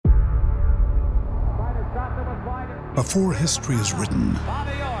Before history is written,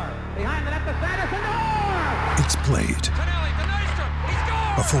 it's played.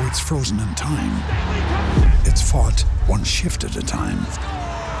 Before it's frozen in time, it's fought one shift at a time.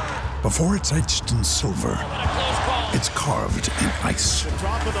 Before it's etched in silver, it's carved in ice.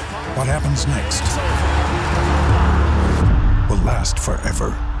 What happens next will last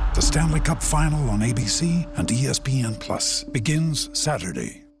forever. The Stanley Cup Final on ABC and ESPN Plus begins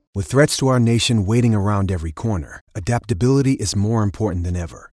Saturday. With threats to our nation waiting around every corner, adaptability is more important than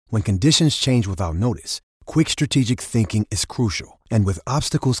ever. When conditions change without notice, quick strategic thinking is crucial. And with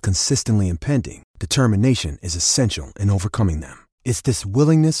obstacles consistently impending, determination is essential in overcoming them. It's this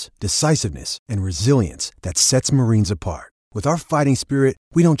willingness, decisiveness, and resilience that sets Marines apart. With our fighting spirit,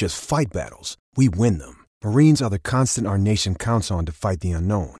 we don't just fight battles, we win them. Marines are the constant our nation counts on to fight the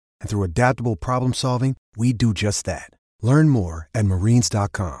unknown. And through adaptable problem solving, we do just that. Learn more at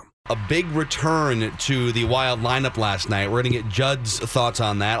Marines.com. A big return to the Wild lineup last night. We're going to get Judd's thoughts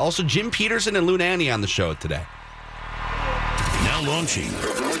on that. Also, Jim Peterson and Lou Nanne on the show today. Now launching.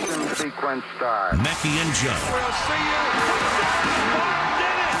 Ignition sequence start. Mackey and Judd. We'll see you.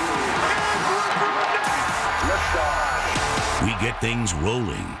 Liftoff. We get things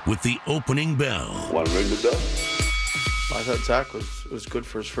rolling with the opening bell. Want to ring the bell? I thought Zach was good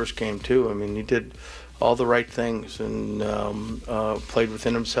for his first game, too. I mean, he did all the right things and played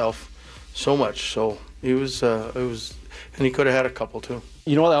within himself so much. So it was, and he could have had a couple, too.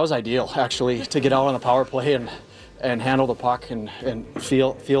 You know, that was ideal, actually, to get out on the power play and handle the puck and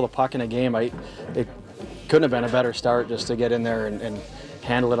feel the puck in a game. It couldn't have been a better start just to get in there and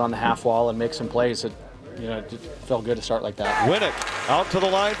handle it on the half wall and make some plays. It felt good to start like that. Winnick out to the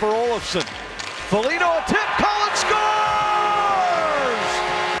line for Olofsson. Foligno a tip, Collins scores!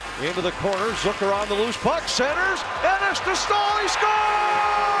 Into the corner, Zucker on the loose puck, centers, Ennis to Stahl, he scores!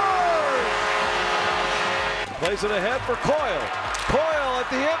 Plays it ahead for Coyle. Coyle at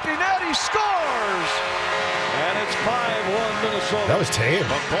the empty net, he scores! And it's 5-1 Minnesota. That was tame.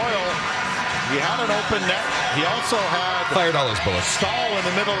 But Coyle, he had an open net. He also had Fired all his bullets. Stahl in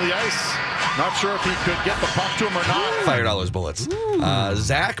the middle of the ice. Not sure if he could get the puck to him or not. Fired all his bullets.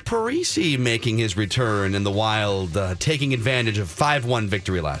 Zach Parise making his return in the Wild, taking advantage of 5-1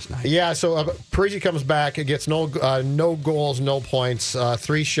 victory last night. Yeah, so Parise comes back. It gets no goals, no points,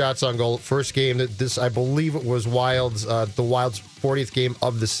 3 shots on goal. First game that this, I believe it was the Wild's 40th game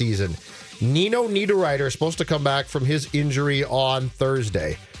of the season. Nino Niederreiter is supposed to come back from his injury on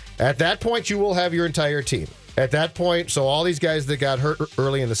Thursday. At that point, you will have your entire team. At that point, so all these guys that got hurt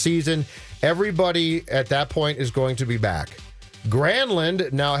early in the season, everybody at that point is going to be back.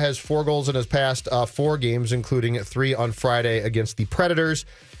 Granlund now has 4 goals in his past 4 games, including 3 on Friday against the Predators,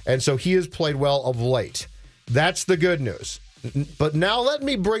 and so he has played well of late. That's the good news. But now let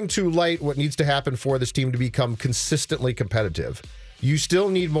me bring to light what needs to happen for this team to become consistently competitive. You still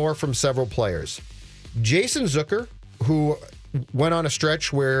need more from several players. Jason Zucker, who went on a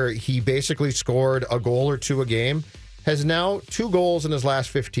stretch where he basically scored a goal or 2 a game, has now 2 goals in his last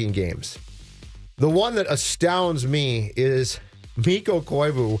 15 games. The one that astounds me is Mikko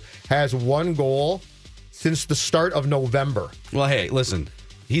Koivu has 1 goal since the start of November. Well, hey, listen.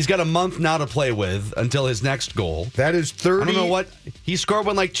 He's got a month now to play with until his next goal. That is 30. I don't know what. He scored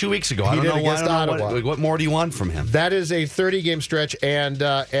one like 2 weeks ago. I don't know what more do you want from him? That is a 30-game stretch, and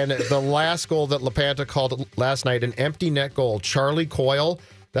the last goal that LaPanta called last night, an empty net goal. Charlie Coyle,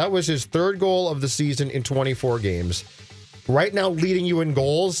 that was his 3rd goal of the season in 24 games. Right now, leading you in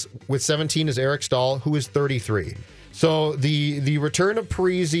goals with 17 is Eric Stahl, who is 33. So the return of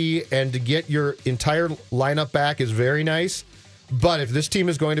Parise and to get your entire lineup back is very nice. But if this team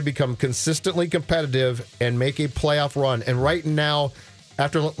is going to become consistently competitive and make a playoff run, and right now,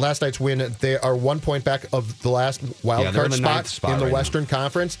 after last night's win, they are 1 point back of the last wild card spot in the Western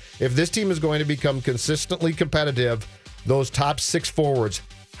Conference. If this team is going to become consistently competitive, those top 6 forwards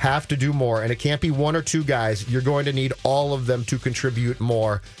have to do more. And it can't be 1 or 2 guys. You're going to need all of them to contribute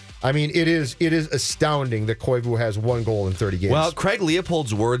more. I mean, it is astounding that Koivu has 1 goal in 30 games. Well, Craig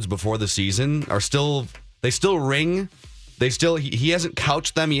Leopold's words before the season are still ring. He hasn't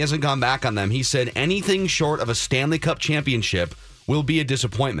couched them. He hasn't gone back on them. He said anything short of a Stanley Cup championship will be a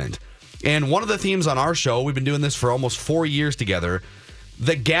disappointment. And one of the themes on our show, we've been doing this for almost 4 years together,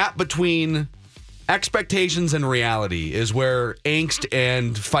 the gap between expectations and reality is where angst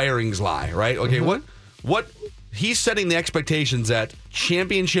and firings lie, right? Okay, what he's setting the expectations at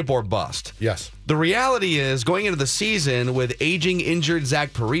championship or bust. Yes. The reality is going into the season with aging, injured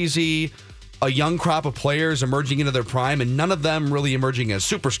Zach Parise, a young crop of players emerging into their prime, and none of them really emerging as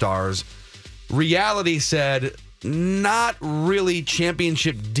superstars. Reality said, not really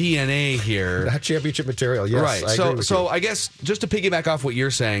championship DNA here. Not championship material, yes. Right. I agree with you. I guess just to piggyback off what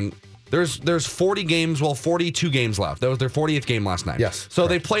you're saying, there's 40 games, 42 games left. That was their 40th game last night. Yes. So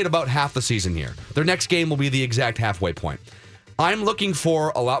they played about half the season here. Their next game will be the exact halfway point. I'm looking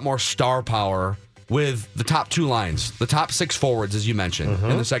for a lot more star power with the top two lines, the top six forwards, as you mentioned,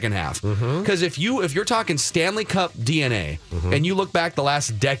 in the second half. Because if you're talking Stanley Cup DNA, and you look back the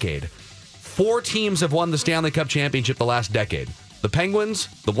last decade, 4 teams have won the Stanley Cup championship the last decade. The Penguins,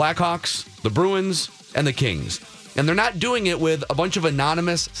 the Blackhawks, the Bruins, and the Kings. And they're not doing it with a bunch of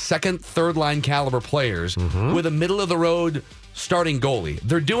anonymous second, third line caliber players with a middle of the road starting goalie.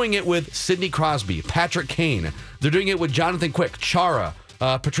 They're doing it with Sidney Crosby, Patrick Kane. They're doing it with Jonathan Quick, Chara,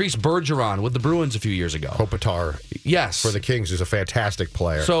 Patrice Bergeron with the Bruins a few years ago. Kopitar. Yes. For the Kings is a fantastic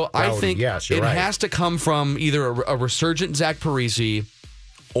player. So I think it has to come from either a resurgent Zach Parise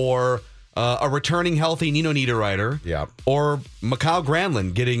or a returning healthy Nino Niederreiter, or Mikhail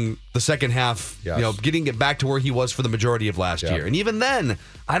Granlund getting the second half, getting it back to where he was for the majority of last year. And even then,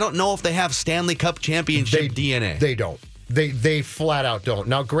 I don't know if they have Stanley Cup championship DNA. They don't. They flat out don't.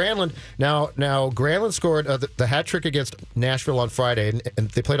 Now Granlund scored the hat trick against Nashville on Friday, and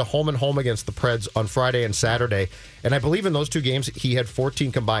they played a home and home against the Preds on Friday and Saturday. And I believe in those 2 games he had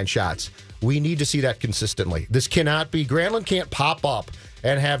 14 combined shots. We need to see that consistently. This cannot be. Granlund can't pop up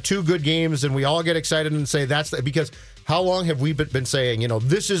and have 2 good games, and we all get excited and say because how long have we been saying,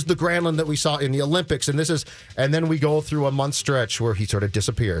 this is the Granlund that we saw in the Olympics, and then we go through a month stretch where he sort of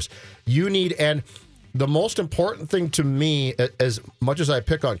disappears. The most important thing to me, as much as I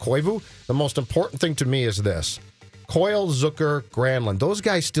pick on Koivu, the most important thing to me is this. Coyle, Zucker, Granlund, those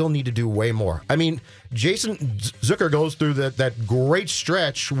guys still need to do way more. I mean, Jason Zucker goes through that great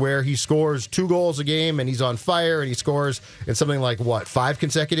stretch where he scores 2 goals a game and he's on fire and he scores in something like, 5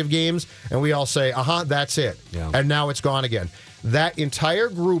 consecutive games? And we all say, that's it. Yeah. And now it's gone again. That entire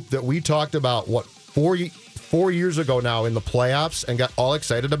group that we talked about, 4 years ago now in the playoffs and got all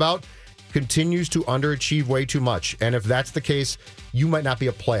excited about, continues to underachieve way too much. And if that's the case, you might not be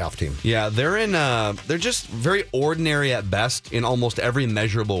a playoff team. Yeah, they're just very ordinary at best in almost every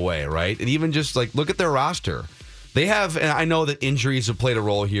measurable way, right? And even just look at their roster. They have, and I know that injuries have played a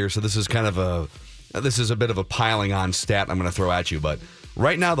role here, so this is a bit of a piling on stat I'm going to throw at you, but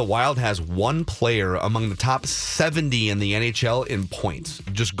right now the Wild has 1 player among the top 70 in the NHL in points,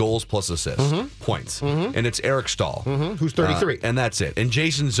 just goals plus assists, points, and it's Eric Stahl, who's 33, and that's it. And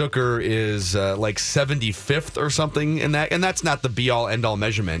Jason Zucker is 75th or something in that, and that's not the be-all end-all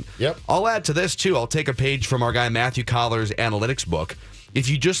measurement. Yep. I'll add to this too. I'll take a page from our guy Matthew Collar's analytics book. If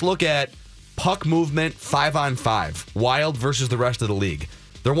you just look at puck movement 5-on-5, Wild versus the rest of the league,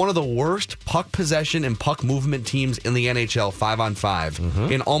 they're one of the worst puck possession and puck movement teams in the NHL 5-on-5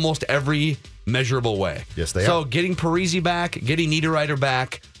 in almost every measurable way. Yes, they are. So getting Parise back, getting Niederreiter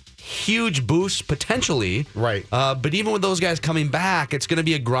back, huge boost potentially. Right. But even with those guys coming back, it's going to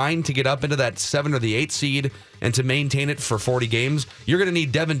be a grind to get up into that 7 or the 8 seed and to maintain it for 40 games. You're going to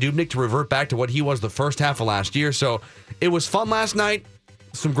need Devin Dubnyk to revert back to what he was the first half of last year. So it was fun last night.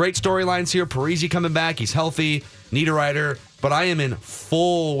 Some great storylines here. Parise coming back. He's healthy. Niederreiter. But I am in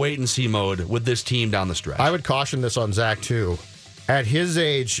full wait-and-see mode with this team down the stretch. I would caution this on Zach, too. At his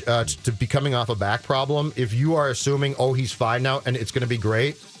age, to be coming off a back problem, if you are assuming, he's fine now and it's going to be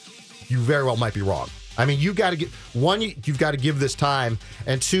great, you very well might be wrong. I mean, you've got to you've got to give this time,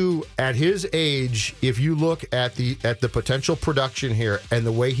 and 2, at his age, if you look at the potential production here and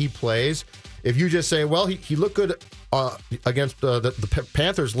the way he plays, if you just say, he looked good against the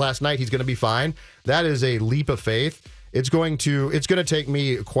Panthers last night, he's going to be fine, that is a leap of faith. It's going to take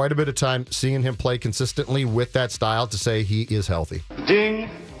me quite a bit of time seeing him play consistently with that style to say he is healthy. Ding,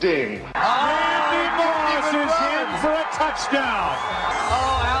 ding. Randy Moss is in for a touchdown.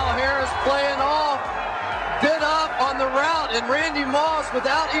 Al Harris playing off, bit up on the route, and Randy Moss,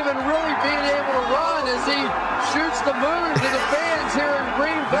 without even really being able to run, as he shoots the moon to the fans here in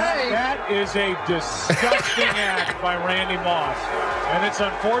Green Bay. That is a disgusting act by Randy Moss, and it's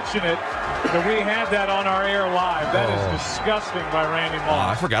unfortunate that we had that on our air live. That is disgusting by Randy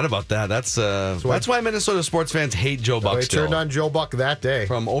Moss. I forgot about that. That's why Minnesota sports fans hate Joe Buck. They turned on Joe Buck that day.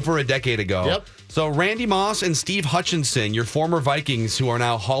 From over a decade ago. Yep. So Randy Moss and Steve Hutchinson, your former Vikings who are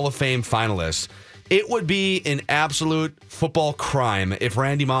now Hall of Fame finalists, it would be an absolute football crime if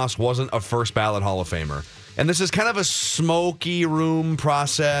Randy Moss wasn't a first ballot Hall of Famer. And this is kind of a smoky room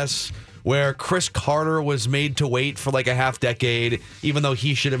process where Chris Carter was made to wait for a half decade, even though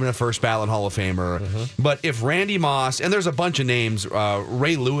he should have been a first ballot Hall of Famer. But if Randy Moss, and there's a bunch of names,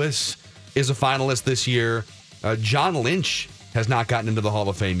 Ray Lewis is a finalist this year. John Lynch has not gotten into the Hall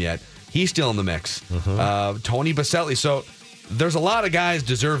of Fame yet. He's still in the mix. Tony Baselli. So there's a lot of guys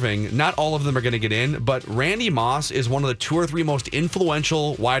deserving. Not all of them are going to get in, but Randy Moss is one of the 2 or 3 most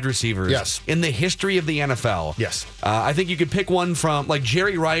influential wide receivers in the history of the NFL. Yes. I think you could pick one from, like,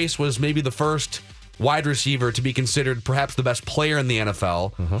 Jerry Rice was maybe the first wide receiver to be considered perhaps the best player in the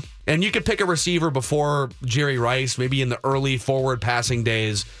NFL. And you could pick a receiver before Jerry Rice, maybe in the early forward passing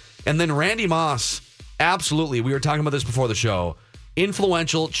days. And then Randy Moss, absolutely. We were talking about this before the show.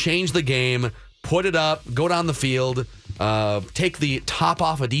 Influential, change the game, put it up, go down the field, take the top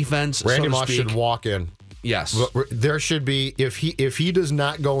off a defense. Randy so to Moss speak. should walk in. Yes, there should be, if he does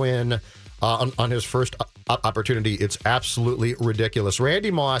not go in on his first opportunity, it's absolutely ridiculous. Randy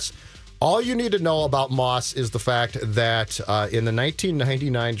Moss. All you need to know about Moss is the fact that in the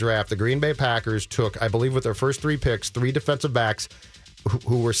 1999 draft, the Green Bay Packers took, I believe, with their first 3 picks, 3 defensive backs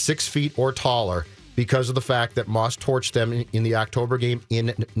who were 6 feet or taller, because of the fact that Moss torched them in the October game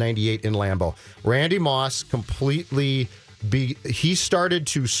in 98 in Lambeau. Randy Moss he started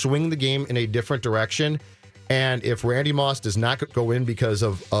to swing the game in a different direction. And if Randy Moss does not go in because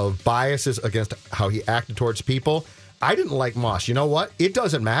of biases against how he acted towards people, I didn't like Moss. You know what? It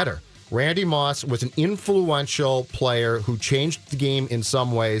doesn't matter. Randy Moss was an influential player who changed the game in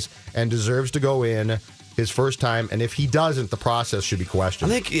some ways and deserves to go in his first time. And if he doesn't, the process should be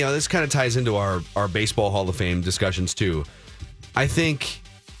questioned. I think, this kind of ties into our Baseball Hall of Fame discussions too. I think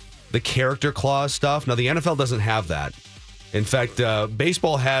the character clause stuff, now the NFL doesn't have that. In fact,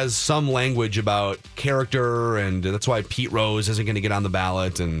 baseball has some language about character, and that's why Pete Rose isn't going to get on the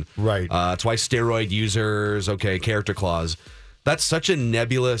ballot. And that's why steroid users, character clause. That's such a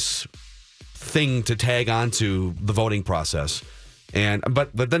nebulous thing to tag onto the voting process.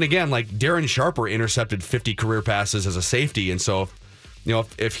 But then again, like Darren Sharper intercepted 50 career passes as a safety, and so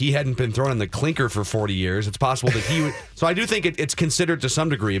if he hadn't been thrown in the clinker for 40 years, it's possible that he would. So I do think it's considered to some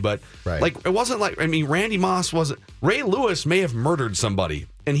degree, but like it wasn't like, Randy Moss wasn't. Ray Lewis may have murdered somebody,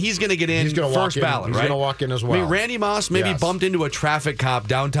 and he's going to get in first ballot, He's right? going to walk in as well. Randy Moss maybe bumped into a traffic cop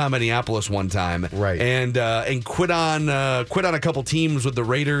downtown Minneapolis one time, and quit on a couple teams with the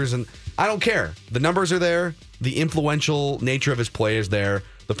Raiders, and I don't care. The numbers are there. The influential nature of his play is there.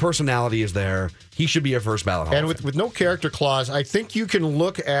 The personality is there. He should be a first ballot Hall And with no character clause, I think you can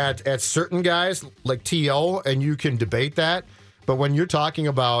look at certain guys like T.O. and you can debate that. But when you're talking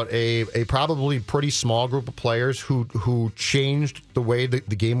about a probably pretty small group of players who changed the way the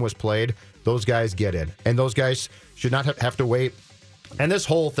game was played, those guys get in. And those guys should not have to wait. And this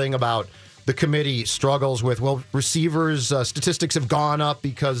whole thing about the committee struggles with, receivers statistics have gone up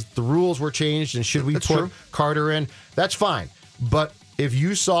because the rules were changed, and should we put Carter in? That's fine. But if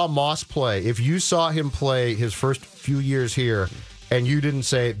you saw Moss play, if you saw him play his first few years here, and you didn't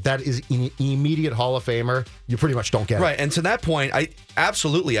say that is an immediate Hall of Famer, you pretty much don't get it. Right, and to that point, I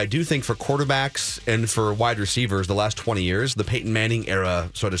do think for quarterbacks and for wide receivers, the last 20 years, the Peyton Manning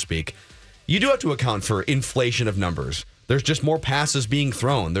era, so to speak, you do have to account for inflation of numbers. There's just more passes being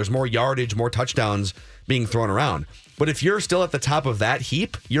thrown. There's more yardage, more touchdowns being thrown around. But if you're still at the top of that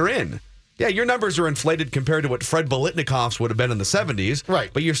heap, you're in. Yeah, your numbers are inflated compared to what Fred Biletnikoff's would have been in the 70s. Right.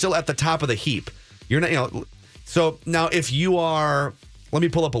 But you're still at the top of the heap. You're not, So now if you are, let me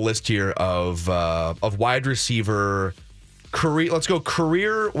pull up a list here of wide receiver career. Let's go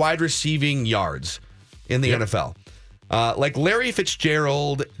career wide receiving yards in the NFL. Like Larry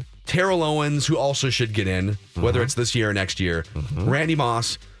Fitzgerald, Terrell Owens, who also should get in, whether it's this year or next year. Randy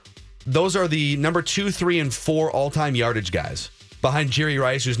Moss. Those are the number 2, 3, and 4 all-time yardage guys. Behind Jerry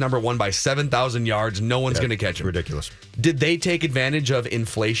Rice, who's number 1 by 7,000 yards. No one's going to catch him. Ridiculous. Did they take advantage of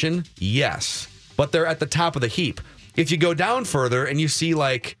inflation? Yes. But they're at the top of the heap. If you go down further and you see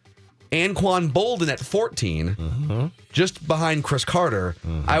like Anquan Bolden at 14, just behind Chris Carter,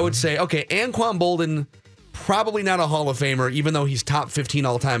 I would say, okay, Anquan Bolden, probably not a Hall of Famer, even though he's top 15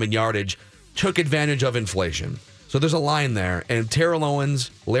 all-time in yardage, took advantage of inflation. So there's a line there. And Terrell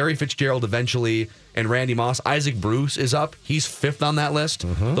Owens, Larry Fitzgerald eventually, and Randy Moss. Isaac Bruce is up. He's 5th on that list.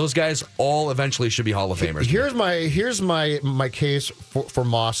 Those guys all eventually should be Hall of Famers. Here's my case for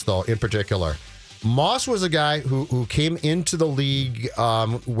Moss, though, in particular. Moss was a guy who came into the league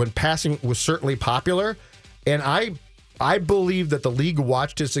when passing was certainly popular. And I believe that the league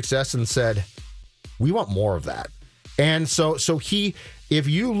watched his success and said, we want more of that. And so if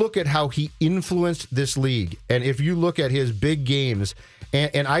you look at how he influenced this league, and if you look at his big games,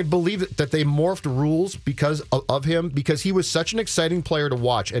 and I believe that they morphed rules because of him, because he was such an exciting player to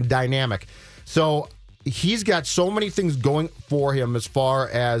watch and dynamic. So he's got so many things going for him as far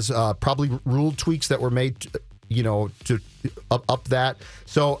as probably rule tweaks that were made, to up that.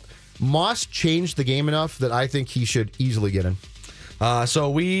 So Moss changed the game enough that I think he should easily get in. So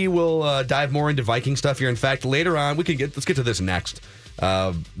we will dive more into Viking stuff here. In fact, later on, let's get to this next.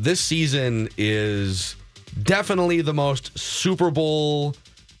 This season is definitely the most Super Bowl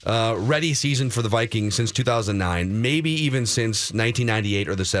ready season for the Vikings since 2009, maybe even since 1998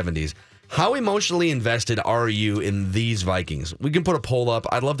 or the 70s. How emotionally invested are you in these Vikings? We can put a poll up.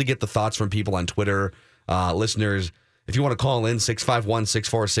 I'd love to get the thoughts from people on Twitter, listeners. If you want to call in,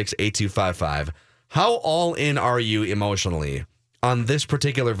 651-646-8255. How all in are you emotionally on this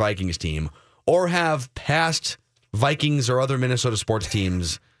particular Vikings team? Or have past Vikings or other Minnesota sports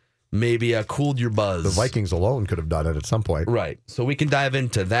teams maybe cooled your buzz? The Vikings alone could have done it at some point. Right. So we can dive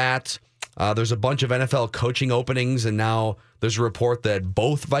into that. There's a bunch of NFL coaching openings, and now there's a report that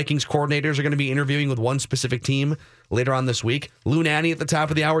both Vikings coordinators are going to be interviewing with one specific team later on this week. Lou Nanne at the top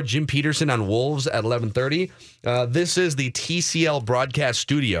of the hour, Jim Peterson on Wolves at 11:30. This is the TCL broadcast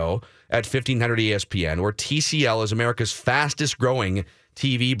studio at 1500 ESPN, where TCL is America's fastest growing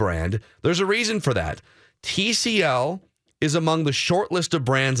TV brand. There's a reason for that. TCL is among the short list of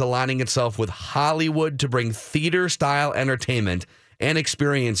brands aligning itself with Hollywood to bring theater-style entertainment and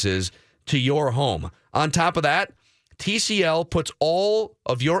experiences to your home. On top of that, TCL puts all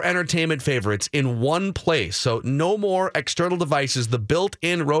of your entertainment favorites in one place, so no more external devices. The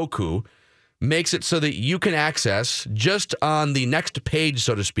built-in Roku makes it so that you can access, just on the next page,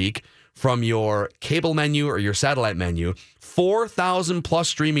 so to speak, from your cable menu or your satellite menu, 4,000 plus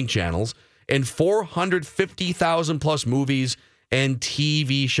streaming channels and 450,000 plus movies and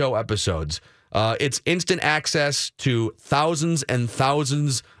TV show episodes. It's instant access to thousands and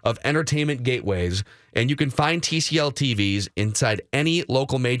thousands of entertainment gateways, and you can find TCL TVs inside any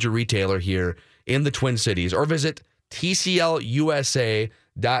local major retailer here in the Twin Cities, or visit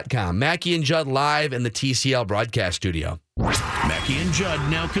TCLUSA.com. Mackie and Judd live in the TCL broadcast studio. Mackie and Judd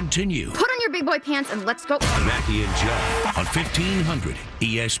now continue. Put on your big boy pants and let's go. Mackie and Judd on 1500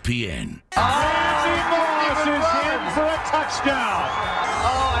 ESPN. Randy Moss is in for a touchdown.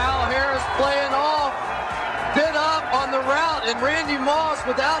 Oh, Al Harris playing off, bit up on the route, and Randy Moss,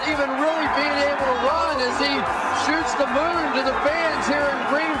 without even really being able to run, as he shoots the moon to the fans here in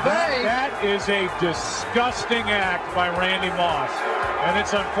Green Bay. That is a disgusting act by Randy Moss, and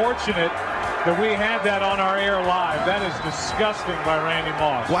it's unfortunate that we had that on our air live. That is disgusting by Randy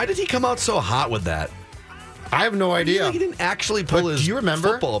Moss. Why did he come out so hot with that? I have no idea. He didn't actually pull his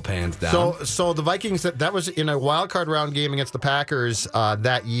football pants down. So the Vikings, that was in a wild card round game against the Packers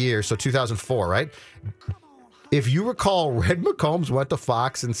that year, so 2004, right? If you recall, Red McCombs went to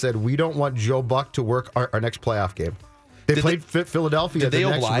Fox and said, we don't want Joe Buck to work our next playoff game. They played Philadelphia the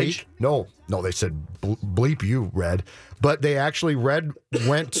next week. No, they said, bleep you, Red. But they actually, Red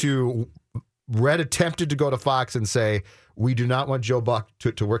attempted to go to Fox and say, we do not want Joe Buck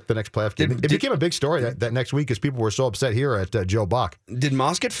to work the next playoff game. It became a big story that next week, because people were so upset here at Joe Buck. Did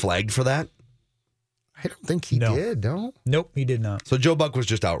Moss get flagged for that? I don't think he did. No. Nope, he did not. So Joe Buck was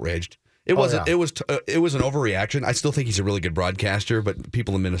just outraged. It wasn't. It was an overreaction. I still think he's a really good broadcaster, but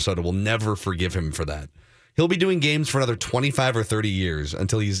people in Minnesota will never forgive him for that. He'll be doing games for another 25 or 30 years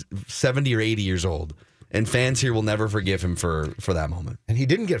until he's 70 or 80 years old. And fans here will never forgive him for that moment. And he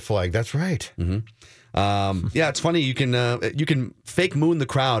didn't get flagged. That's right. Mm-hmm. Yeah, it's funny. You can fake moon the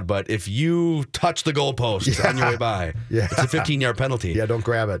crowd, but if you touch the goalpost on your way by, it's a 15-yard penalty. Yeah, don't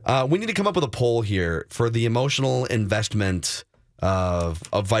grab it. We need to come up with a poll here for the emotional investment of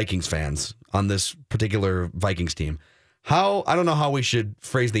Vikings fans on this particular Vikings team. I don't know how we should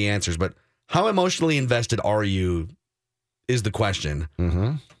phrase the answers, but how emotionally invested are you is the question.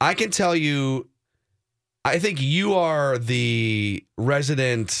 Mm-hmm. I can tell you, I think you are the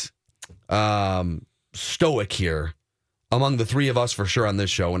resident stoic here among the three of us for sure on this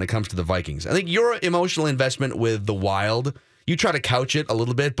show when it comes to the Vikings. I think your emotional investment with the Wild, you try to couch it a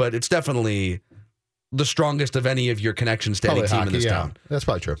little bit, but it's definitely the strongest of any of your connection standing team in this town. That's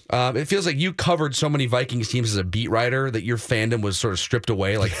probably true. It feels like you covered so many Vikings teams as a beat writer that your fandom was sort of stripped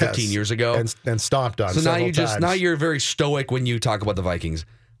away like 15 years ago. And stomped on. So now you're very stoic when you talk about the Vikings.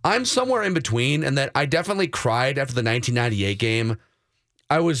 I'm somewhere in between, and that I definitely cried after the 1998 game.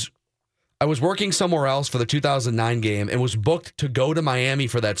 I was working somewhere else for the 2009 game and was booked to go to Miami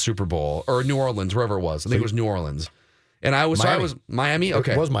for that Super Bowl, or New Orleans, wherever it was. I think it was New Orleans. And I was Miami.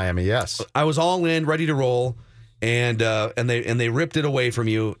 Okay, it was Miami. Yes, I was all in, ready to roll, and they ripped it away from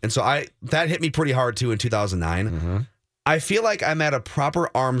you. And so that hit me pretty hard too in 2009. Mm-hmm. I feel like I'm at a proper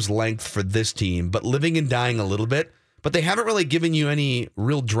arm's length for this team, but living and dying a little bit. But they haven't really given you any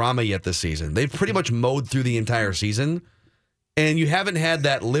real drama yet this season. They've pretty much mowed through the entire season, and you haven't had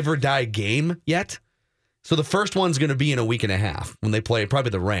that live or die game yet. So the first one's going to be in a week and a half when they play probably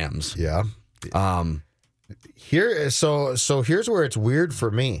the Rams. Yeah. here's where it's weird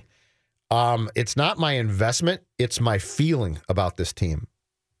for me. It's not my investment, it's my feeling about this team.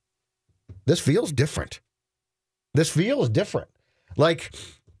 This feels different. Like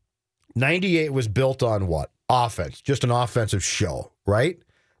 98 was built on what? Offense, just an offensive show, right?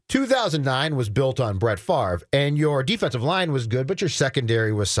 2009 was built on Brett Favre, and your defensive line was good, but your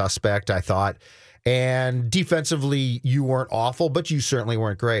secondary was suspect, I thought. And defensively, you weren't awful, but you certainly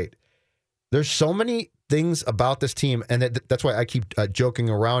weren't great. There's so many things about this team, and that's why I keep joking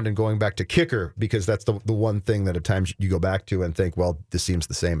around and going back to kicker, because that's the one thing that at times you go back to and think, well, this seems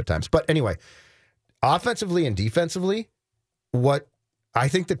the same at times. But anyway, offensively and defensively, what I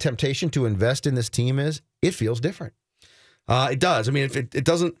think the temptation to invest in this team is, it feels different. It does. I mean, it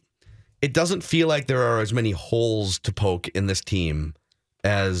doesn't feel like there are as many holes to poke in this team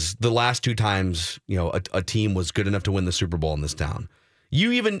as the last two times, a team was good enough to win the Super Bowl in this town.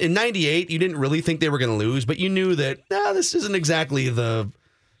 You even in 98, you didn't really think they were going to lose, but you knew that this isn't exactly the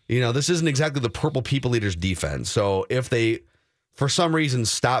Purple People Eaters defense. So if they, for some reason,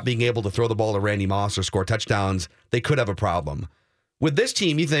 stop being able to throw the ball to Randy Moss or score touchdowns, they could have a problem. With this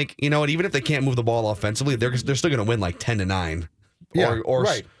team, you think, even if they can't move the ball offensively, they're still going to win like 10-9, right. or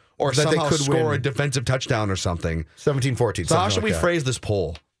that somehow they could score win a defensive touchdown or something. 17-14. So how should we phrase this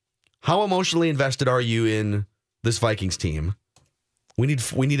poll? How emotionally invested are you in this Vikings team? We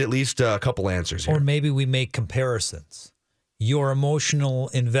need at least a couple answers here. Or maybe we make comparisons. Your emotional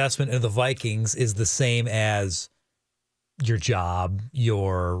investment in the Vikings is the same as your job,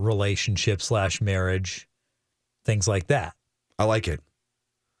 your relationship/marriage, things like that. I like it.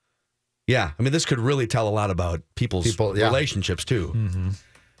 Yeah, I mean, this could really tell a lot about people's relationships, too. Mm-hmm.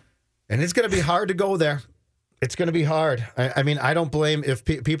 And it's going to be hard to go there. It's going to be hard. I mean, I don't blame if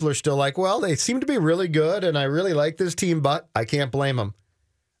people are still like, well, they seem to be really good, and I really like this team, but I can't blame them.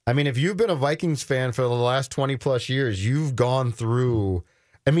 I mean, if you've been a Vikings fan for the last 20-plus years, you've gone through...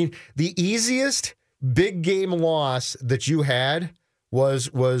 I mean, the easiest big game loss that you had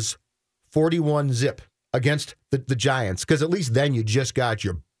was 41-zip against the Giants, because at least then you just got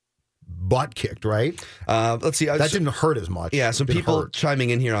your butt kicked, right? Let's see. That didn't hurt as much. Yeah, some people chiming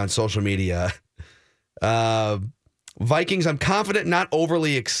in here on social media. Vikings, I'm confident, not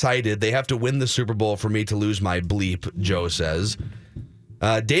overly excited. They have to win the Super Bowl for me to lose my bleep, Joe says.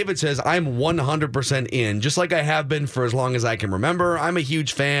 David says, I'm 100% in, just like I have been for as long as I can remember. I'm a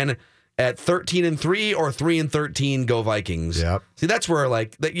huge fan. At 13-3 or 3-13, go Vikings. Yep. See, that's where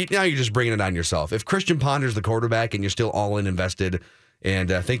now you're just bringing it on yourself. If Christian Ponder's the quarterback and you're still all in invested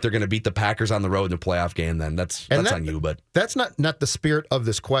and think they're going to beat the Packers on the road in the playoff game, then that's on you. But that's not the spirit of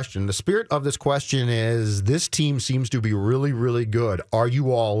this question. The spirit of this question is, this team seems to be really, really good. Are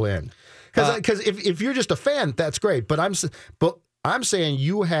you all in? Because if you're just a fan, that's great. But I'm saying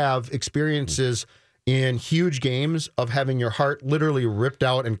you have experiences in huge games of having your heart literally ripped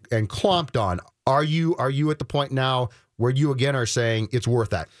out and clomped on. Are you at the point now where you again are saying it's worth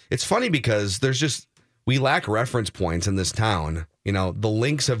that? It's funny because we lack reference points in this town. The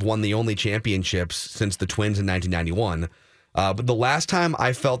Lynx have won the only championships since the Twins in 1991. But the last time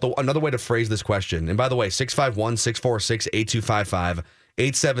I felt another way to phrase this question, and by the way, 651-646-8255,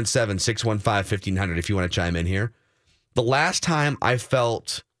 877-615-1500 if you want to chime in here. The last time I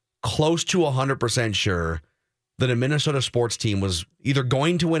felt close to 100% sure that a Minnesota sports team was either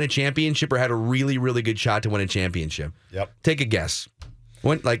going to win a championship or had a really, really good shot to win a championship. Yep. Take a guess.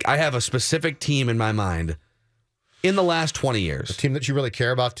 I have a specific team in my mind in the last 20 years. A team that you really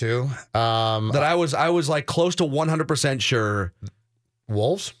care about too. That I was like close to 100% sure.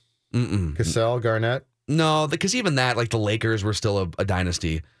 Wolves? Cassell, Garnett? No, because even that, like the Lakers were still a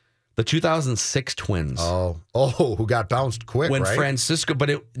dynasty. The 2006 Twins. Oh, who got bounced quick, when right? Francisco,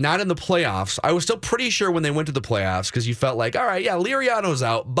 but not in the playoffs. I was still pretty sure when they went to the playoffs because you felt like, all right, yeah, Liriano's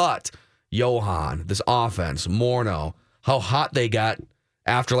out, but Johan, this offense, Morneau, how hot they got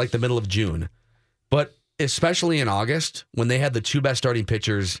after like the middle of June. But especially in August when they had the two best starting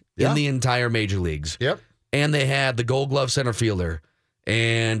pitchers in the entire major leagues. Yep. And they had the Gold Glove center fielder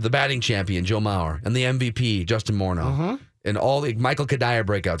and the batting champion, Joe Mauer, and the MVP, Justin Morneau. Mm-hmm. And all the Michael Kadire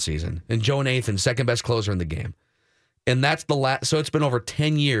breakout season, and Joe Nathan, second best closer in the game. And that's the last. So it's been over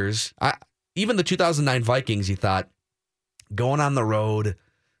 10 years. Even the 2009 Vikings, you thought, going on the road,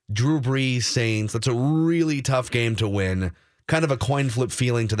 Drew Brees, Saints, that's a really tough game to win. Kind of a coin flip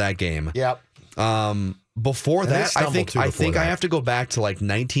feeling to that game. Yep. Before that, I think I have to go back to like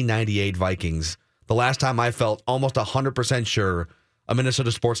 1998 Vikings. The last time I felt almost 100% sure a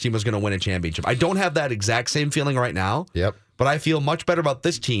Minnesota sports team was going to win a championship. I don't have that exact same feeling right now. Yep. But I feel much better about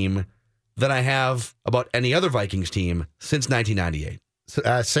this team than I have about any other Vikings team since 1998.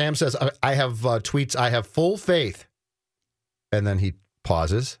 Sam says, I have tweets, I have full faith. And then he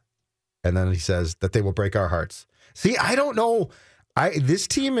pauses. And then he says that they will break our hearts. See, I don't know. This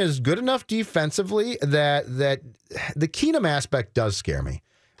team is good enough defensively that the Keenum aspect does scare me,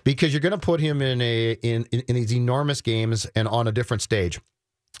 because you're going to put him in these enormous games and on a different stage,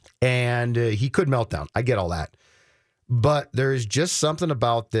 and he could melt down. I get all that, but there is just something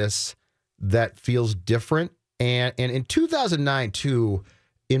about this that feels different. And in 2009 too,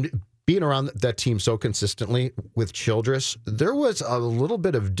 in being around that team so consistently with Childress, there was a little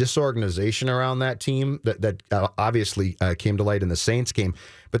bit of disorganization around that team that obviously came to light in the Saints game.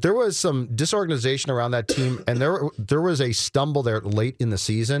 But there was some disorganization around that team, and there was a stumble there late in the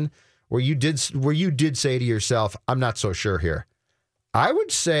season where you did say to yourself, "I'm not so sure here." I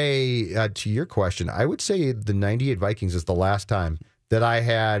would say, to your question, I would say the '98 Vikings is the last time that I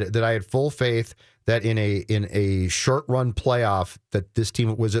had full faith that in a short run playoff that this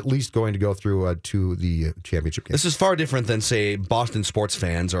team was at least going to go through to the championship game. This is far different than, say, Boston sports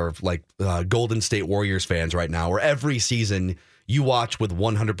fans or like Golden State Warriors fans right now, where every season you watch with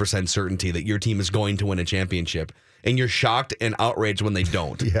 100% certainty that your team is going to win a championship, and you're shocked and outraged when they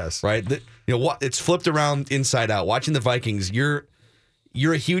don't. Yes, right. It's flipped around inside out. Watching the Vikings, you're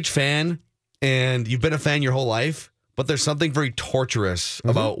a huge fan, and you've been a fan your whole life. But there's something very torturous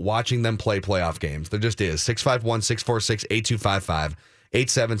about watching them play playoff games. There just is. 651-646-8255,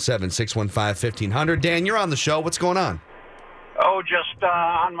 877-615-1500. Dan, you're on the show. What's going on? Oh, just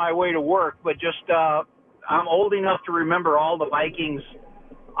on my way to work. But just I'm old enough to remember all the Vikings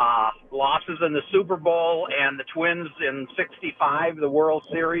losses in the Super Bowl and the Twins in '65, the World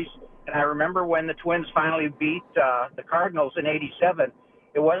Series. And I remember when the Twins finally beat the Cardinals in '87.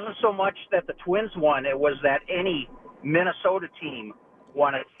 It wasn't so much that the Twins won. It was that any Minnesota team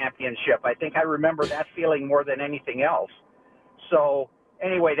won a championship. I think I remember that feeling more than anything else. So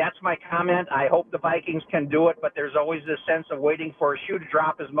anyway, that's my comment. I hope the Vikings can do it, but there's always this sense of waiting for a shoe to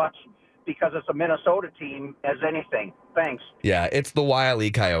drop as much because it's a Minnesota team as anything. Thanks. Yeah, it's the Wile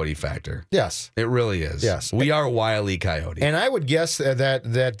E. Coyote factor. Yes. It really is. Yes. We are Wile E. Coyote. And I would guess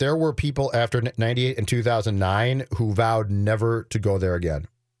that there were people after 98 and 2009 who vowed never to go there again.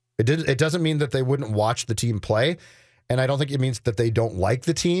 It doesn't mean that they wouldn't watch the team play, and I don't think it means that they don't like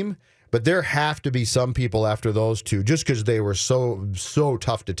the team, but there have to be some people after those two, just because they were so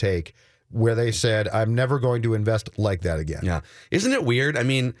tough to take, where they said, I'm never going to invest like that again. Yeah. Isn't it weird? I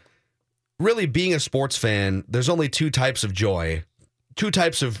mean, really being a sports fan, there's only two types of joy, two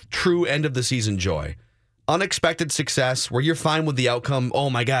types of true end of the season joy. Unexpected success, where you're fine with the outcome. Oh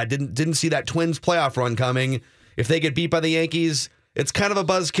my God, didn't see that Twins playoff run coming. If they get beat by the Yankees, it's kind of a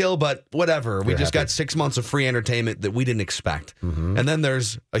buzzkill, but whatever. We just got 6 months of free entertainment that we didn't expect. Mm-hmm. And then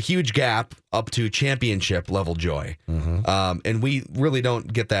there's a huge gap up to championship level joy. Mm-hmm. And we really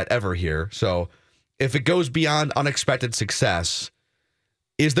don't get that ever here. So if it goes beyond unexpected success,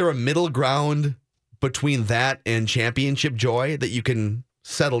 is there a middle ground between that and championship joy that you can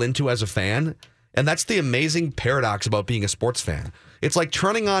settle into as a fan? And that's the amazing paradox about being a sports fan. It's like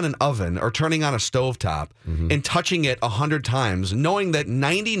turning on an oven or turning on a stovetop and touching it 100 times, knowing that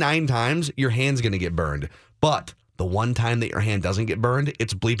 99 times your hand's going to get burned. But the one time that your hand doesn't get burned,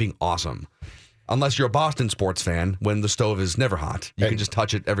 it's bleeping awesome. Unless you're a Boston sports fan, when the stove is never hot. You can just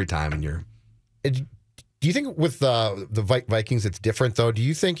touch it every time and you're... Do you think with the Vikings it's different, though? Do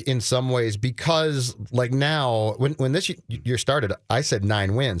you think in some ways, because like now, when this year started, I said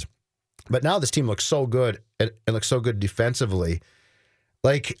 9 wins. But now this team looks so good and looks so good defensively.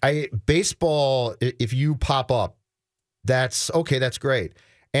 Like baseball, if you pop up, that's okay. That's great.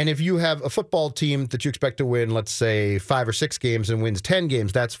 And if you have a football team that you expect to win, let's say 5 or 6 games and wins 10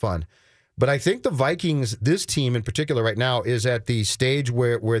 games, that's fun. But I think the Vikings, this team in particular right now, is at the stage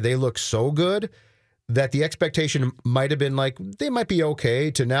where they look so good that the expectation might have been like, they might be okay,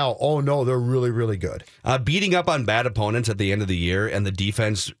 to now, oh no, they're really, really good. Beating up on bad opponents at the end of the year and the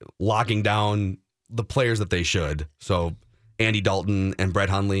defense locking down the players that they should. So Andy Dalton and Brett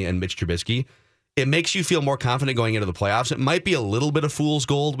Hundley and Mitch Trubisky, it makes you feel more confident going into the playoffs. It might be a little bit of fool's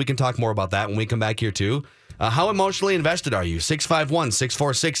gold. We can talk more about that when we come back here too. How emotionally invested are you?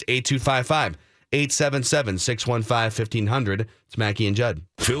 651-646-8255. 877-615-1500. It's Mackey and Judd.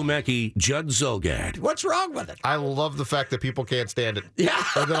 Phil Mackey, Judd Zulgad. What's wrong with it? I love the fact that people can't stand it. Yeah.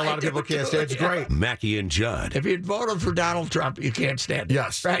 Or that a lot of people can't stand it. It's great. Mackey and Judd. If you'd voted for Donald Trump, you can't stand it.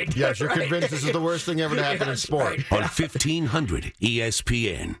 Yes. Right. Yes, you're convinced this is the worst thing ever to happen in sport. Right. On 1500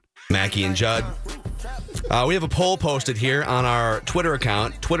 ESPN. Mackey and Judd. We have a poll posted here on our Twitter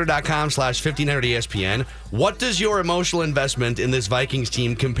account, twitter.com/1500ESPN. What does your emotional investment in this Vikings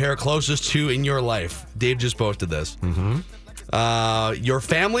team compare closest to in your life? Dave just posted this. Your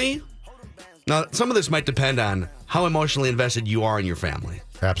family. Now, some of this might depend on how emotionally invested you are in your family.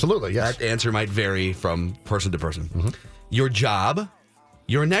 Absolutely, yes. That answer might vary from person to person. Your job,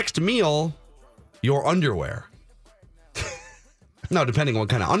 your next meal, your underwear. No, depending on what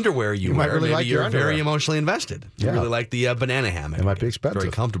kind of underwear you might wear, really maybe like your you're underwear. very emotionally invested. You Yeah. really like the banana hammock. It might be expensive.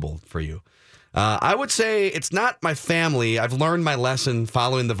 Very comfortable for you. I would say it's not my family. I've learned my lesson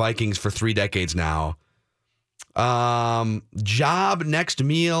following the Vikings for 3 decades now. Job, next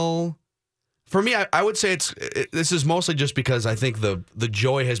meal. For me, I would say this is mostly just because I think the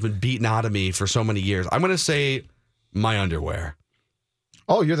joy has been beaten out of me for so many years. I'm going to say my underwear.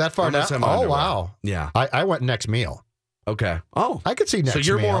 Oh, you're that far I'm gonna down? say my Oh, underwear. wow. Yeah. I went next meal. Okay. Oh. I could see next So meal.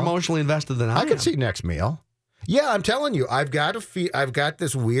 you're more emotionally invested than I am. I could see next meal. Yeah, I'm telling you, I've got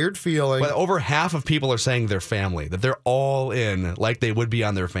this weird feeling. But over half of people are saying their family, that they're all in like they would be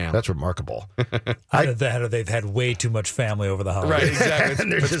on their family. That's remarkable. Either that or they've had way too much family over the holidays. Right, exactly.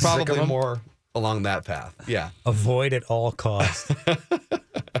 And they're It's just sick of probably them. more along that path. Yeah. Avoid at all costs.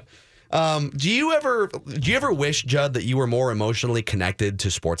 Do you ever wish, Judd, that you were more emotionally connected to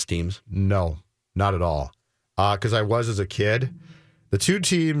sports teams? No, not at all. Because I was as a kid. The 2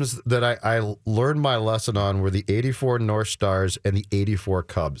 teams that I learned my lesson on were the 84 North Stars and the 84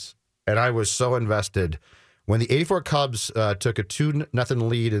 Cubs. And I was so invested. When the 84 Cubs took a 2-0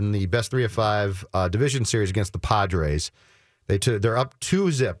 lead in the best 3 of 5 division series against the Padres, they're up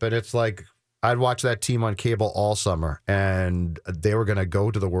 2-0. And it's like I'd watch that team on cable all summer. And they were going to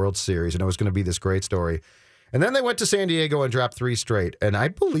go to the World Series. And it was going to be this great story. And then they went to San Diego and dropped 3 straight. And I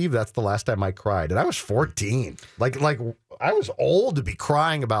believe that's the last time I cried. And I was 14. Like I was old to be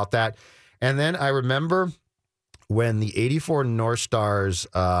crying about that. And then I remember when the 84 North Stars,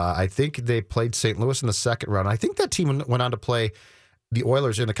 I think they played St. Louis in the second round. I think that team went on to play the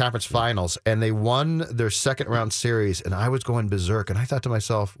Oilers in the conference finals. And they won their second round series. And I was going berserk. And I thought to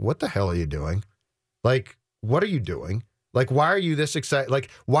myself, what the hell are you doing? Like, what are you doing? Like, why are you this excited? Like,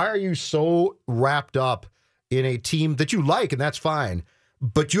 why are you so wrapped up in a team that you like, and that's fine,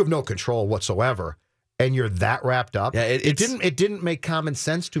 but you have no control whatsoever, and you're that wrapped up? Yeah, it didn't make common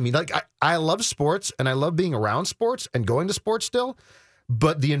sense to me. Like I love sports, and I love being around sports and going to sports still,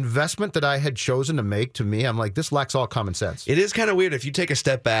 but the investment that I had chosen to make, to me, I'm like, this lacks all common sense. It is kind of weird if you take a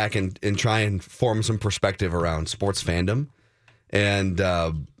step back and try and form some perspective around sports fandom, and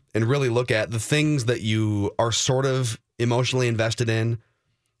really look at the things that you are sort of emotionally invested in.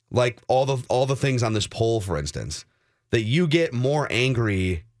 Like all the things on this poll, for instance, that you get more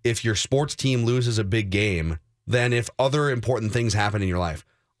angry if your sports team loses a big game than if other important things happen in your life.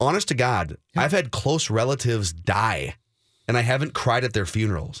 Honest to God, I've had close relatives die, and I haven't cried at their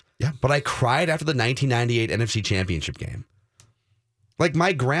funerals. Yeah. But I cried after the 1998 NFC Championship game. Like,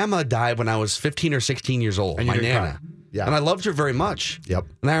 my grandma died when I was 15 or 16 years old, And you my didn't Nana. cry. Yeah. And I loved her very much. Yep.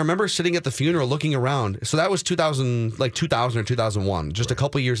 And I remember sitting at the funeral looking around. So that was 2000 or 2001, just a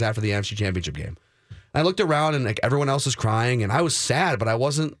couple years after the NFC Championship game. And I looked around and like everyone else is crying, and I was sad, but I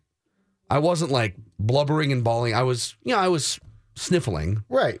wasn't like blubbering and bawling. I was sniffling.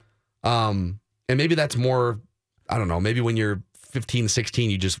 Right. And maybe that's more, I don't know, maybe when you're 15,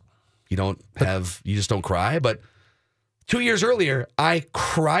 16, you just don't cry. But 2 years earlier, I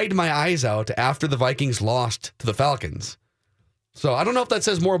cried my eyes out after the Vikings lost to the Falcons. So I don't know if that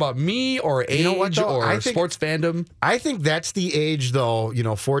says more about me or age or sports fandom. I think that's the age, though,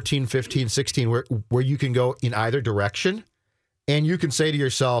 14, 15, 16, where you can go in either direction, and you can say to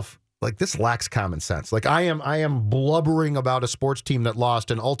yourself, like, this lacks common sense. Like, I am blubbering about a sports team that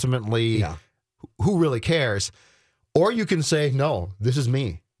lost, and ultimately, who really cares? Or you can say, no, this is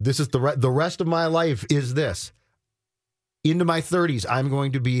me. This is the rest of my life is this. Into my 30s, I'm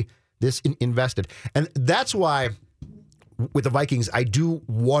going to be this invested. And that's why with the Vikings, I do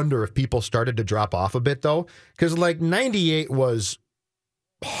wonder if people started to drop off a bit, though, because like 98 was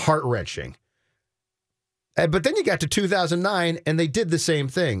heart-wrenching. But then you got to 2009, and they did the same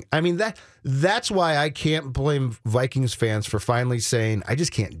thing. I mean, that's why I can't blame Vikings fans for finally saying, I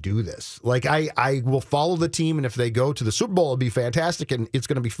just can't do this. Like, I will follow the team, and if they go to the Super Bowl, it'll be fantastic, and it's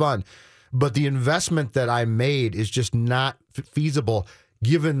going to be fun. But the investment that I made is just not feasible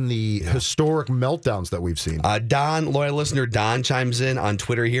given the historic meltdowns that we've seen. Don, loyal listener Don, chimes in on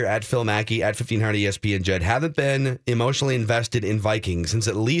Twitter here at Phil Mackey, at 1500 ESPN Jed. Haven't been emotionally invested in Vikings since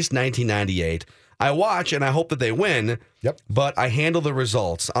at least 1998. I watch and I hope that they win, but I handle the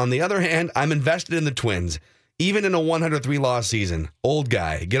results. On the other hand, I'm invested in the Twins, even in a 103-loss season. Old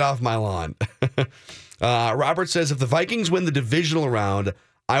guy, get off my lawn. Robert says, if the Vikings win the divisional round,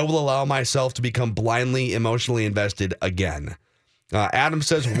 I will allow myself to become blindly emotionally invested again. Adam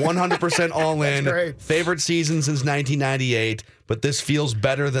says 100% all in. great. Favorite season since 1998, but this feels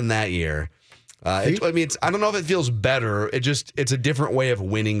better than that year. I don't know if it feels better. It's a different way of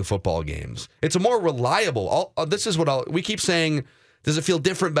winning football games. It's a more reliable. This is what we keep saying. Does it feel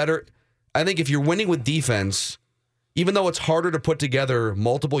different, better? I think if you're winning with defense, even though it's harder to put together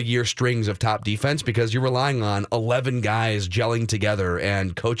multiple year strings of top defense because you're relying on 11 guys gelling together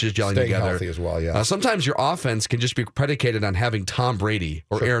and coaches gelling Staying together. healthy as well, yeah. Sometimes your offense can just be predicated on having Tom Brady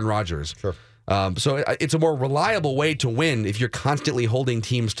or Aaron Rodgers. Sure. So it's a more reliable way to win if you're constantly holding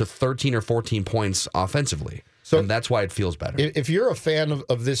teams to 13 or 14 points offensively. So and that's why it feels better. If you're a fan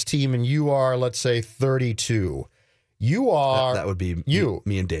of this team and you are, let's say, 32, you are that would be you,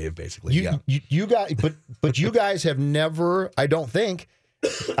 me and Dave, basically. You guys, but you guys have never. I don't think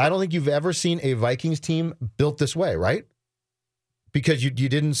you've ever seen a Vikings team built this way, right? Because you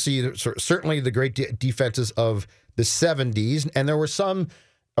didn't see certainly the great defenses of the 70s, and there were some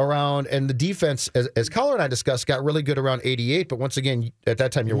around, and the defense, as Collar and I discussed, got really good around 88. But once again, at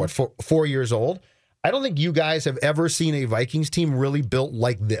that time, you're what, 4 years old? I don't think you guys have ever seen a Vikings team really built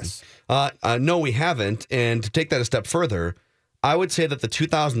like this. No, we haven't. And to take that a step further, I would say that the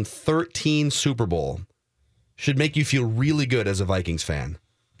 2013 Super Bowl should make you feel really good as a Vikings fan.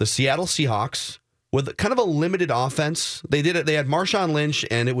 The Seattle Seahawks, with kind of a limited offense, they did it. They had Marshawn Lynch,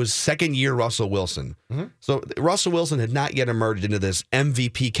 and it was second-year Russell Wilson. Mm-hmm. So Russell Wilson had not yet emerged into this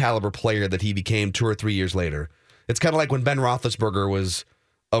MVP caliber player that he became 2 or 3 years later. It's kind of like when Ben Roethlisberger was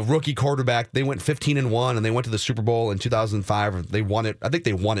a rookie quarterback. They went 15-1, and they went to the Super Bowl in 2005. They won it. I think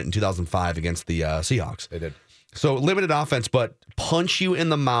they won it in 2005 against the Seahawks. They did. So limited offense, but punch you in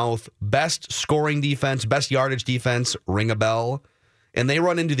the mouth, best scoring defense, best yardage defense, ring a bell. And they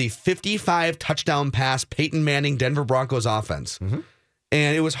run into the 55 touchdown pass Peyton Manning Denver Broncos offense. Mm-hmm.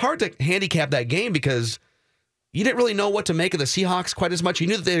 And it was hard to handicap that game because you didn't really know what to make of the Seahawks quite as much. You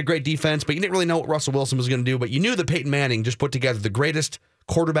knew that they had a great defense, but you didn't really know what Russell Wilson was going to do. But you knew that Peyton Manning just put together the greatest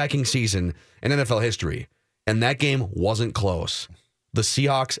quarterbacking season in NFL history. And that game wasn't close. The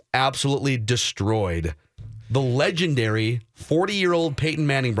Seahawks absolutely destroyed the legendary 40-year-old Peyton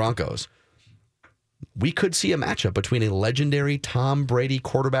Manning Broncos. We could see a matchup between a legendary Tom Brady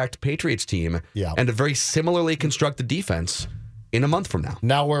quarterbacked Patriots team and a very similarly constructed defense in a month from now.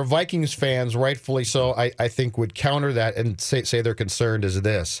 Now, where Vikings fans, rightfully so, I think would counter that and say they're concerned is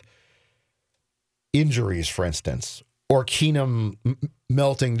this. Injuries, for instance, or Keenum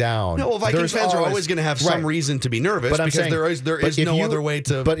melting down. No, well, Vikings fans are always going to have some reason to be nervous because there is no other way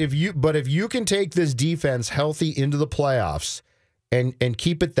to. But if you can take this defense healthy into the playoffs and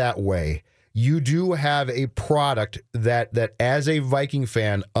keep it that way, you do have a product that as a Viking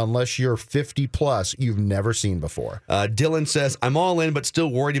fan, unless you're 50 plus, you've never seen before. Dylan says, I'm all in, but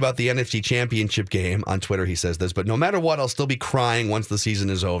still worried about the NFC Championship game. On Twitter, he says this, but no matter what, I'll still be crying once the season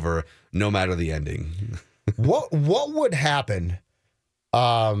is over, no matter the ending. What would happen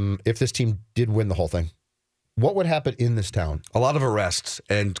if this team did win the whole thing? What would happen in this town? A lot of arrests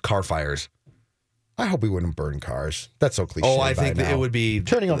and car fires. I hope we wouldn't burn cars. That's so cliche. Oh, I think that it would be...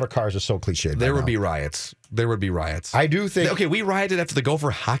 Turning over cars is so cliche. There would be riots. There would be riots. I do think... Okay, we rioted after the Gopher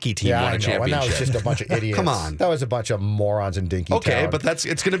hockey team won a championship. And that was just a bunch of idiots. Come on. That was a bunch of morons in Dinky Okay, Town. but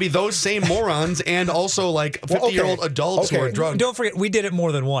it's going to be those same morons and also like 50-year-old adults who are drunk. Don't forget, we did it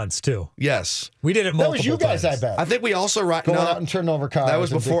more than once, too. Yes. We did it multiple times. That was you guys, times. I bet. I think we also... Going out and turning over cars. That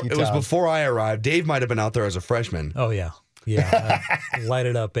was before. It was before I arrived. Dave might have been out there as a freshman. Oh, yeah. Yeah, light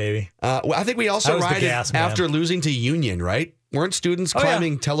it up, baby. Well, I think we also rioted after losing to Union, right? Weren't students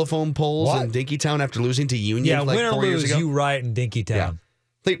climbing telephone poles in Dinkytown after losing to Union like 4 years ago? You riot in Dinkytown.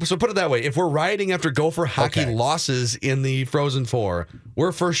 Yeah. So put it that way. If we're rioting after Gopher hockey losses in the Frozen Four,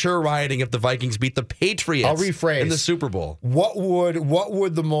 we're for sure rioting if the Vikings beat the Patriots I'll rephrase. in the Super Bowl. What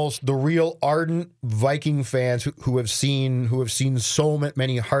would the real ardent Viking fans who have seen so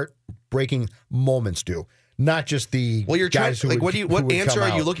many heartbreaking moments do? Not just the you're guys trying, who would, what answer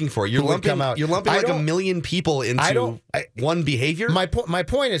are you looking for? You're lumping like a million people into one behavior? My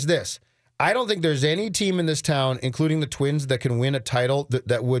point is this. I don't think there's any team in this town, including the Twins, that can win a title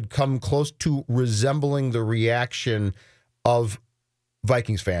that would come close to resembling the reaction of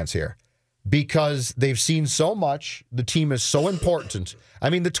Vikings fans here. Because they've seen so much. The team is so important. I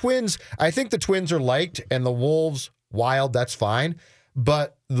mean, I think the Twins are liked, and the Wolves, wild, that's fine.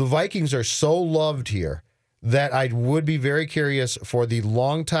 But the Vikings are so loved here that I would be very curious for the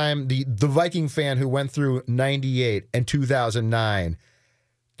long time, the Viking fan who went through 98 and 2009,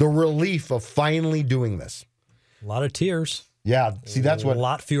 the relief of finally doing this. A lot of tears. Yeah, see, that's what... A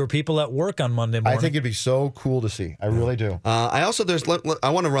lot fewer people at work on Monday morning. I think it'd be so cool to see. I really do. I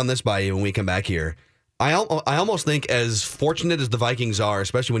want to run this by you when we come back here. I almost think, as fortunate as the Vikings are,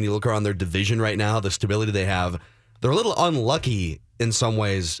 especially when you look around their division right now, the stability they have, they're a little unlucky in some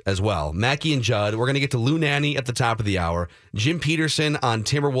ways as well. Mackey and Judd. We're going to get to Lou Nanne at the top of the hour. Jim Peterson on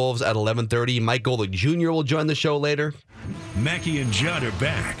Timberwolves at 11:30. Mike Golick Jr. will join the show later. Mackey and Judd are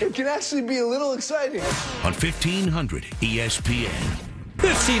back It can actually be a little exciting. on 1500 ESPN.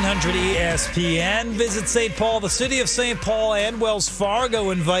 1500 ESPN. Visit St. Paul. The city of St. Paul and Wells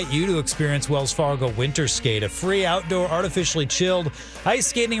Fargo invite you to experience Wells Fargo Winter Skate, a free outdoor artificially chilled ice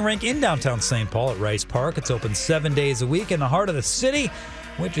skating rink in downtown St. Paul at Rice Park. It's open 7 days a week in the heart of the city.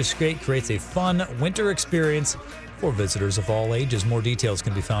 Winter Skate creates a fun winter experience for visitors of all ages. More details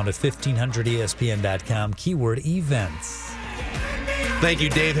can be found at 1500ESPN.com, keyword events. Thank you,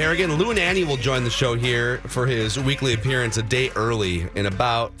 Dave Harrigan. Lou Nanne will join the show here for his weekly appearance a day early in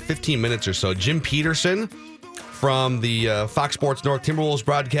about 15 minutes or so. Jim Peterson from the Fox Sports North Timberwolves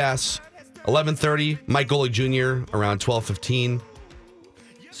broadcasts, 11:30. Mike Golick Jr. around 12:15.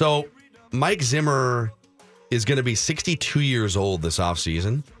 So Mike Zimmer is going to be 62 years old this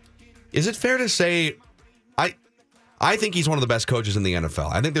offseason. Is it fair to say, I think he's one of the best coaches in the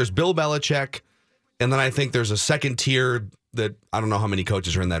NFL. I think there's Bill Belichick, and then I think there's a second tier that I don't know how many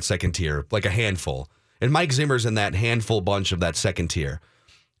coaches are in that second tier, like a handful. And Mike Zimmer's in that handful bunch of that second tier.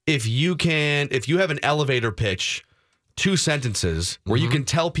 If you have an elevator pitch, 2 sentences where you can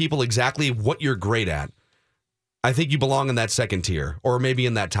tell people exactly what you're great at, I think you belong in that second tier, or maybe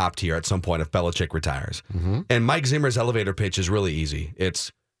in that top tier at some point if Belichick retires. And Mike Zimmer's elevator pitch is really easy.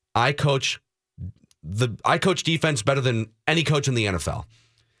 It's I coach defense better than any coach in the NFL.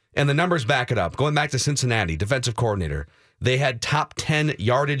 And the numbers back it up. Going back to Cincinnati, defensive coordinator, they had top 10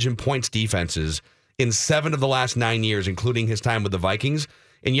 yardage and points defenses in 7 of the last 9 years, including his time with the Vikings.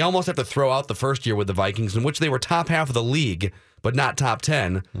 And you almost have to throw out the first year with the Vikings, in which they were top half of the league, but not top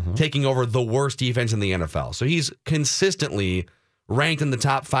 10, taking over the worst defense in the NFL. So he's consistently ranked in the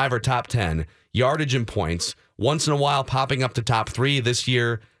top 5 or top 10, yardage and points, once in a while popping up to top 3. This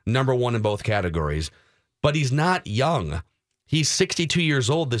year, number 1 in both categories. But he's not young. He's 62 years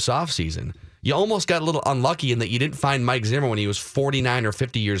old this offseason. You almost got a little unlucky in that you didn't find Mike Zimmer when he was 49 or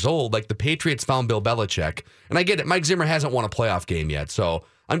 50 years old, like the Patriots found Bill Belichick. And I get it, Mike Zimmer hasn't won a playoff game yet, so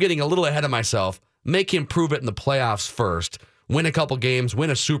I'm getting a little ahead of myself. Make him prove it in the playoffs first, win a couple games, win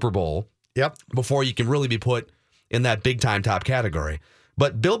a Super Bowl, before you can really be put in that big-time top category.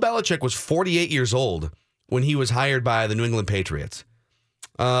 But Bill Belichick was 48 years old when he was hired by the New England Patriots.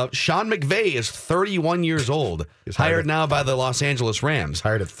 Sean McVay is 31 years old, hired now by the Los Angeles Rams.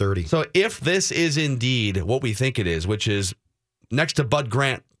 Hired at 30. So if this is indeed what we think it is, which is next to Bud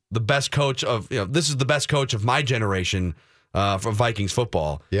Grant, the best coach of, this is the best coach of my generation from Vikings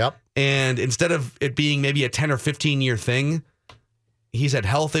football. Yep. And instead of it being maybe a 10 or 15 year thing, he's had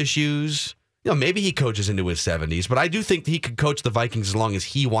health issues. Maybe he coaches into his 70s, but I do think he could coach the Vikings as long as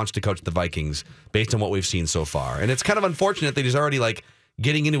he wants to coach the Vikings based on what we've seen so far. And it's kind of unfortunate that he's already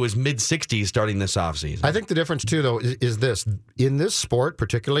getting into his mid-60s starting this offseason. I think the difference, too, though, is this. In this sport,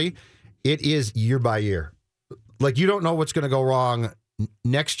 particularly, it is year by year. You don't know what's going to go wrong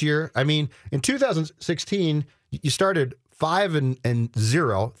next year. I mean, in 2016, you started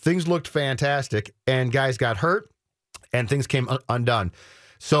 5-0. Things looked fantastic, and guys got hurt, and things came undone.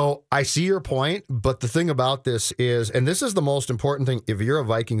 So I see your point, but the thing about this is, and this is the most important thing, if you're a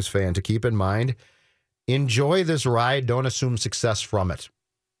Vikings fan, to keep in mind, enjoy this ride. Don't assume success from it.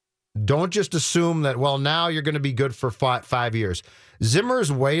 Don't just assume that, now you're going to be good for 5 years.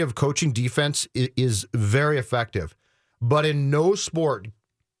 Zimmer's way of coaching defense is very effective. But in no sport,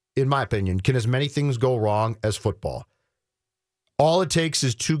 in my opinion, can as many things go wrong as football. All it takes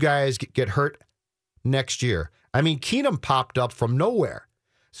is 2 guys get hurt next year. I mean, Keenum popped up from nowhere.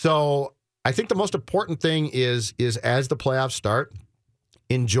 So I think the most important thing is as the playoffs start,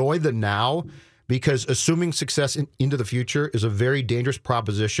 enjoy the now. Because assuming success into the future is a very dangerous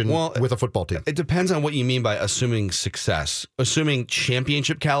proposition with a football team. It depends on what you mean by assuming success. Assuming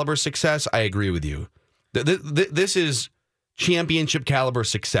championship caliber success, I agree with you. This is championship caliber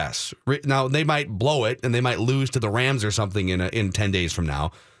success. Now, they might blow it and they might lose to the Rams or something in 10 days from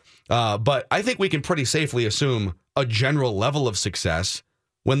now. But I think we can pretty safely assume a general level of success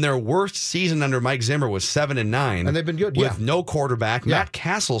when their worst season under Mike Zimmer was 7-9. And they've been good, with no quarterback. Yeah. Matt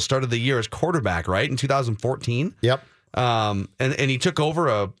Castle started the year as quarterback, right, in 2014? Yep. And he took over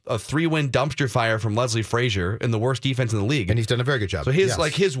a 3-win dumpster fire from Leslie Frazier in the worst defense in the league. And he's done a very good job. So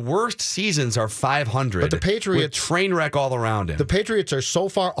his worst seasons are 500. But the Patriots, with train wreck all around him. The Patriots are so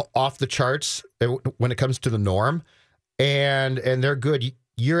far off the charts when it comes to the norm, and they're good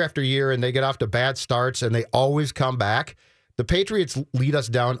year after year, and they get off to bad starts, and they always come back. the Patriots lead us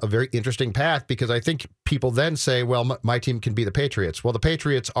down a very interesting path because I think people then say, well, my team can be the Patriots. Well, the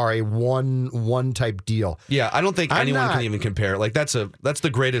Patriots are a one type deal. Yeah, I don't think anyone can even compare. Like that's the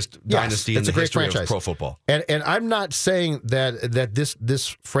greatest dynasty in the history of pro football. And I'm not saying that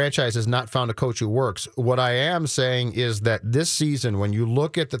this franchise has not found a coach who works. What I am saying is that this season, when you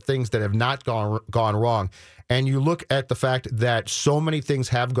look at the things that have not gone wrong, and you look at the fact that so many things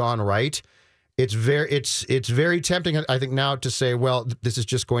have gone right, it's very tempting, I think, now to say, well, this is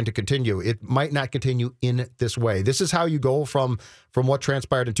just going to continue. It might not continue in this way. This is how you go from what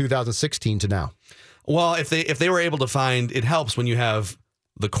transpired in 2016 to now. Well, if they were able to find, it helps when you have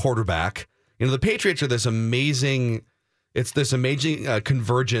the quarterback. You know, the Patriots are this amazing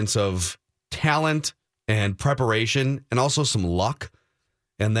convergence of talent and preparation and also some luck.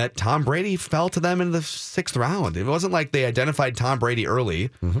 And that Tom Brady fell to them in the 6th round. It wasn't like they identified Tom Brady early.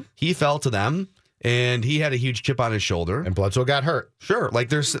 Mm-hmm. He fell to them, and he had a huge chip on his shoulder. And Bledsoe got hurt. Sure. Like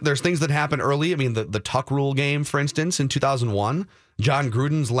there's things that happen early. I mean, the Tuck Rule game, for instance, in 2001. John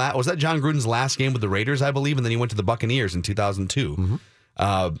Gruden's last game with the Raiders, I believe, and then he went to the Buccaneers in 2002.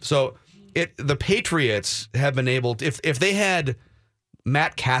 Mm-hmm. So the Patriots have been able to, if they had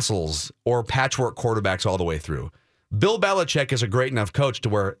Matt Castles or patchwork quarterbacks all the way through, Bill Belichick is a great enough coach to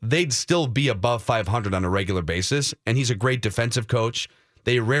where they'd still be above 500 on a regular basis, and he's a great defensive coach.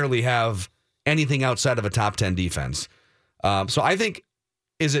 They rarely have anything outside of a top 10 defense. So I think,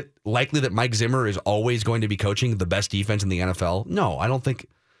 is it likely that Mike Zimmer is always going to be coaching the best defense in the NFL? No, I don't think.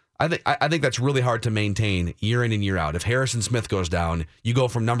 I think that's really hard to maintain year in and year out. If Harrison Smith goes down, you go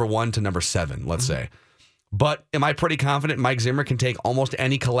from number 1 to number 7, let's say. But am I pretty confident Mike Zimmer can take almost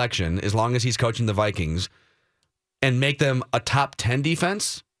any collection as long as he's coaching the Vikings and make them a top 10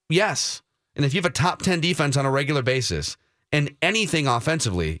 defense? Yes. And if you have a top 10 defense on a regular basis and anything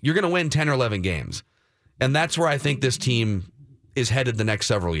offensively, you're going to win 10 or 11 games. And that's where I think this team is headed the next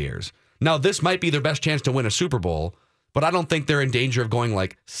several years. Now, this might be their best chance to win a Super Bowl, but I don't think they're in danger of going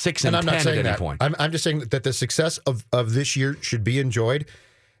like 6 and 10 at any point. I'm just saying that the success of this year should be enjoyed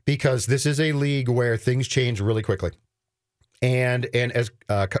because this is a league where things change really quickly. And as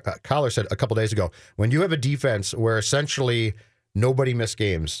Collar said a couple days ago, when you have a defense where essentially nobody missed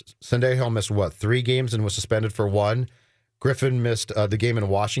games, Sendejo missed 3 games and was suspended for 1. Griffin missed the game in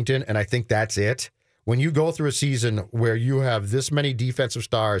Washington, and I think that's it. When you go through a season where you have this many defensive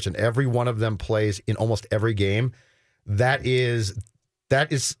stars and every one of them plays in almost every game, that is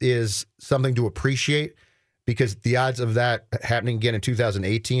something to appreciate because the odds of that happening again in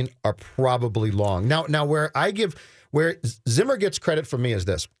 2018 are probably long. Now where Zimmer gets credit from me is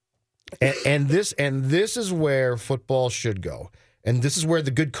this, and this is where football should go, and this is where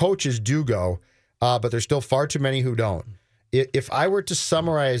the good coaches do go, but there's still far too many who don't. If I were to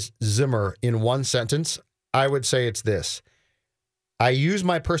summarize Zimmer in one sentence, I would say it's this: I use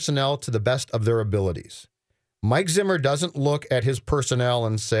my personnel to the best of their abilities. Mike Zimmer doesn't look at his personnel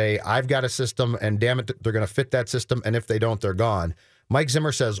and say, I've got a system, and damn it, they're going to fit that system, and if they don't, they're gone. Mike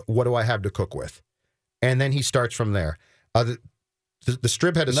Zimmer says, what do I have to cook with? And then he starts from there. The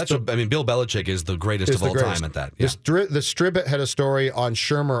Strib had Bill Belichick is the greatest of all time at that. Yeah. The Strib had a story on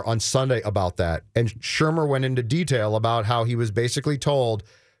Shermer on Sunday about that. And Shermer went into detail about how he was basically told,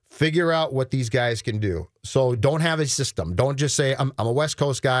 figure out what these guys can do. So don't have a system. Don't just say, I'm a West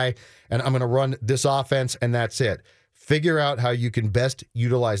Coast guy and I'm going to run this offense and that's it. Figure out how you can best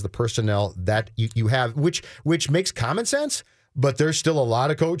utilize the personnel that you have, which makes common sense. But there's still a lot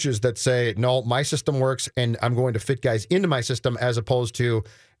of coaches that say, no, my system works and I'm going to fit guys into my system as opposed to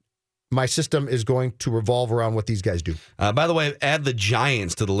my system is going to revolve around what these guys do. By the way, add the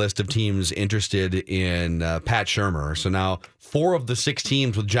Giants to the list of teams interested in Pat Shurmur. So now 4 of the 6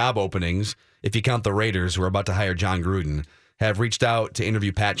 teams with job openings, if you count the Raiders who are about to hire John Gruden, have reached out to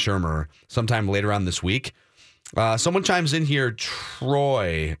interview Pat Shurmur sometime later on this week. Someone chimes in here,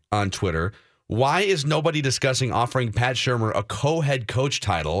 Troy on Twitter. Why is nobody discussing offering Pat Shurmur a co-head coach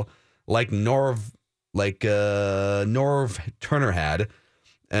title like Norv Turner had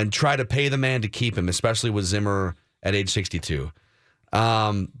and try to pay the man to keep him, especially with Zimmer at age 62?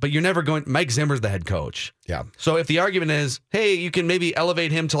 But you're never going. Mike Zimmer's the head coach. Yeah. So if the argument is, hey, you can maybe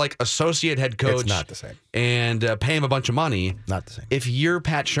elevate him to like associate head coach. It's not the same. And pay him a bunch of money. Not the same. If you're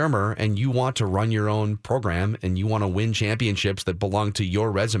Pat Shurmur and you want to run your own program and you want to win championships that belong to your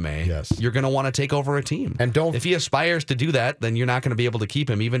resume, yes, you're going to want to take over a team. And if he aspires to do that, then you're not going to be able to keep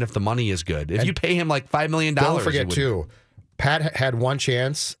him, even if the money is good. If you pay him like $5 million, don't forget too, Pat had one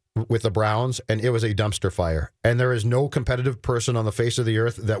chance with the Browns, and it was a dumpster fire. And there is no competitive person on the face of the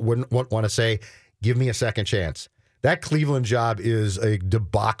earth that wouldn't want to say, give me a second chance. That Cleveland job is a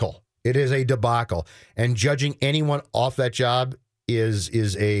debacle. It is a debacle. And judging anyone off that job is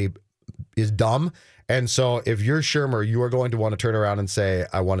dumb. And so if you're Shermer, you are going to want to turn around and say,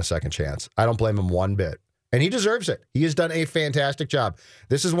 I want a second chance. I don't blame him one bit. And he deserves it. He has done a fantastic job.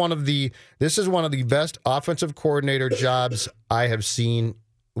 This is one of the best offensive coordinator jobs I have seen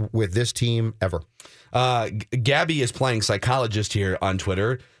with this team ever. Gabby is playing psychologist here on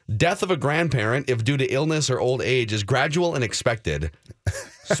Twitter. Death of a grandparent, if due to illness or old age, is gradual and expected.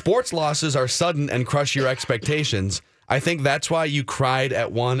 Sports losses are sudden and crush your expectations. I think that's why you cried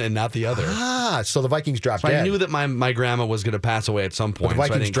at one and not the other. So the Vikings dropped dead. I knew that my grandma was going to pass away at some point. But the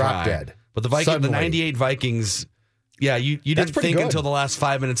Vikings so I didn't dropped cry. dead. But the 98 Vikings, yeah, you didn't think until the last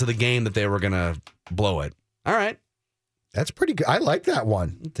 5 minutes of the game that they were going to blow it. All right. That's pretty good. I like that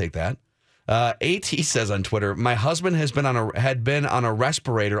one. I'll take that. AT says on Twitter, my husband had been on a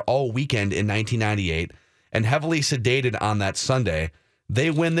respirator all weekend in 1998 and heavily sedated on that Sunday. They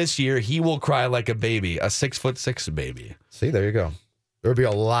win this year. He will cry like a baby, a 6'6" baby. See, there you go. There would be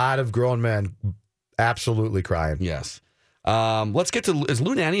a lot of grown men absolutely crying. Yes. Let's get to, is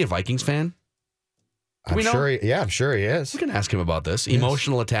Lou Nanne a Vikings fan? I'm sure he is. We can ask him about this. Yes.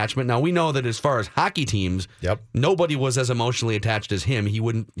 Emotional attachment. Now, we know that as far as hockey teams, nobody was as emotionally attached as him.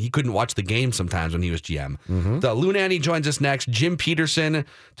 He couldn't watch the game sometimes when he was GM. The Lou Nanne joins us next. Jim Peterson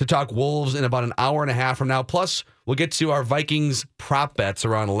to talk Wolves in about an hour and a half from now. Plus, we'll get to our Vikings prop bets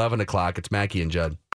around 11 o'clock. It's Mackey and Judd.